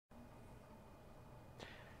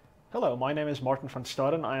Hello, my name is Martin van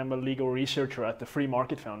Staden. I am a legal researcher at the Free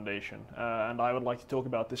Market Foundation, and I would like to talk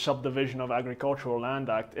about the Subdivision of Agricultural Land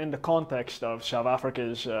Act in the context of South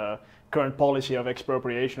Africa's current policy of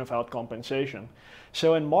expropriation without compensation.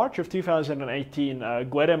 So in March of 2018,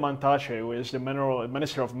 Gwede Mantashe, who is the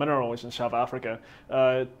Minister of Minerals in South Africa,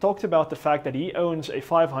 talked about the fact that he owns a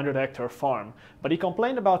 500-hectare farm, but he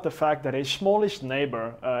complained about the fact that his smallest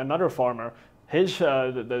neighbor, another farmer,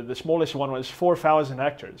 the smallest one was 4,000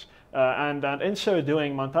 hectares. And in so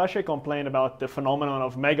doing, Mantashe complained about the phenomenon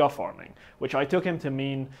of mega farming, which I took him to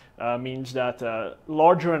mean means that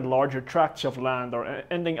larger and larger tracts of land are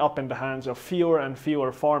ending up in the hands of fewer and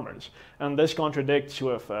fewer farmers. And this contradicts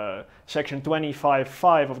with Section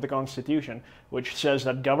 25(5) of the Constitution, which says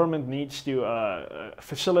that government needs to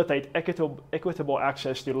facilitate equitable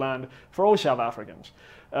access to land for all South Africans.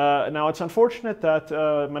 Now, it's unfortunate that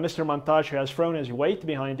Minister Mantashe has thrown his weight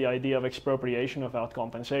behind the idea of expropriation without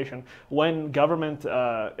compensation when government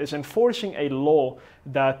is enforcing a law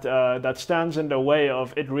that stands in the way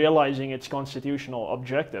of it realizing its constitutional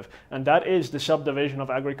objective, and that is the Subdivision of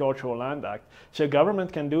Agricultural Land Act. So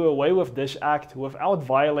government can do away with this act without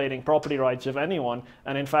violating property rights of anyone,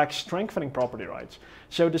 and in fact strengthening property rights.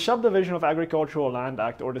 So the Subdivision of Agricultural Land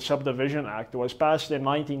Act, or the Subdivision Act, was passed in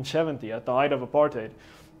 1970 at the height of apartheid.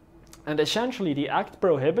 And essentially, the act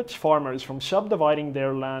prohibits farmers from subdividing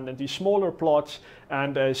their land into smaller plots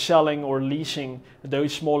and selling or leasing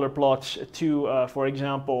those smaller plots to, for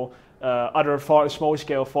example, other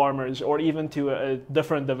small-scale farmers, or even to a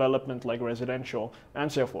different development like residential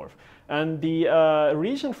and so forth. And the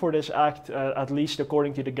reason for this act, at least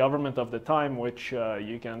according to the government of the time, which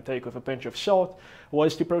you can take with a pinch of salt,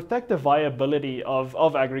 was to protect the viability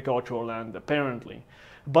of agricultural land, apparently.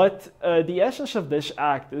 But the essence of this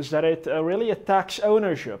act is that it really attacks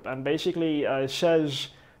ownership and basically says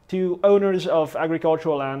to owners of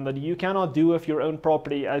agricultural land that you cannot do with your own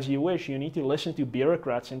property as you wish. You need to listen to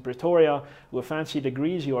bureaucrats in Pretoria with fancy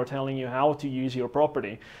degrees who are telling you how to use your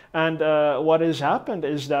property. And what has happened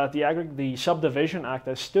is that the Subdivision Act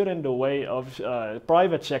has stood in the way of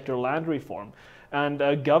private sector land reform.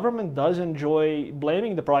 And government does enjoy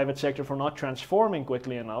blaming the private sector for not transforming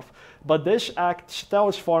quickly enough. But this act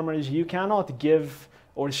tells farmers you cannot give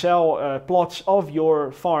or sell plots of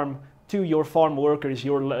your farm to your farm workers,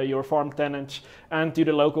 your farm tenants, and to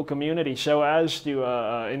the local community, so as to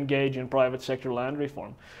engage in private sector land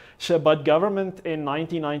reform. But government in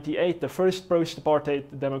 1998, the first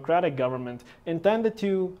post-apartheid democratic government, intended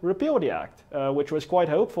to repeal the act, which was quite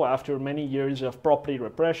hopeful after many years of property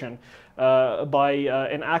repression, by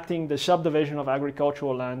enacting the Subdivision of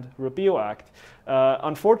Agricultural Land Repeal Act.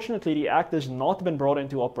 Unfortunately, the act has not been brought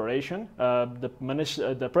into operation.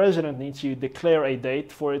 The president needs to declare a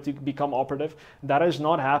date for it to become operative. That has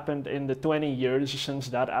not happened in the 20 years since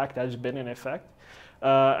that act has been in effect.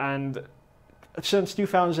 And since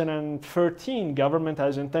 2013, government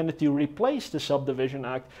has intended to replace the Subdivision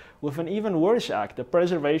Act with an even worse act, the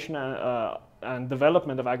Preservation and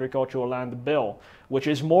Development of Agricultural Land Bill, which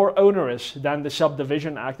is more onerous than the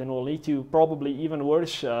Subdivision Act and will lead to probably even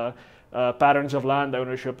worse patterns of land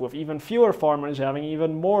ownership, with even fewer farmers having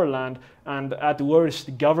even more land, and at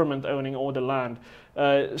worst, government owning all the land.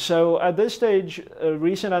 So at this stage,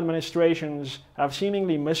 recent administrations have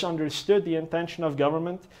seemingly misunderstood the intention of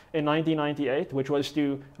government in 1998, which was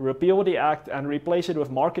to repeal the act and replace it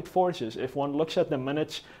with market forces. If one looks at the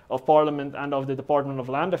minutes of Parliament and of the Department of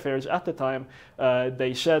Land Affairs at the time,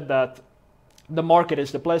 they said that the market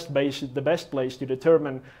is the best place to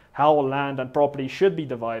determine how land and property should be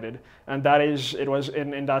divided, and it was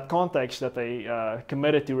in that context that they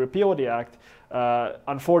committed to repeal the act.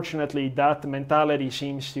 Unfortunately, that mentality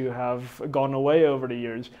seems to have gone away over the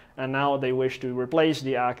years, and now they wish to replace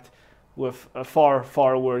the act with a far,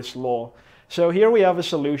 far worse law. So here we have a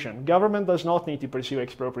solution. Government does not need to pursue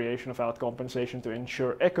expropriation without compensation to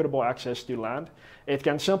ensure equitable access to land. It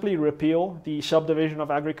can simply repeal the Subdivision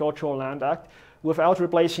of Agricultural Land Act without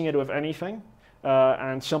replacing it with anything,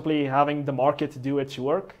 and simply having the market do its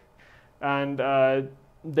work. And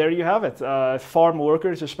there you have it. Farm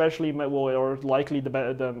workers especially are likely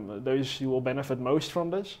those who will benefit most from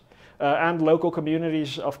this, and local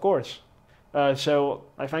communities, of course. So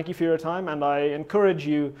I thank you for your time, and I encourage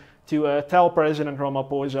you to tell President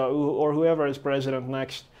Ramaphosa or whoever is president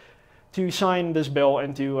next to sign this bill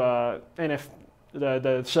into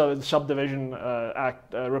the Subdivision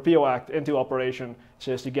Act, Repeal Act into operation,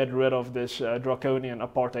 so as to get rid of this draconian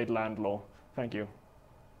apartheid land law. Thank you.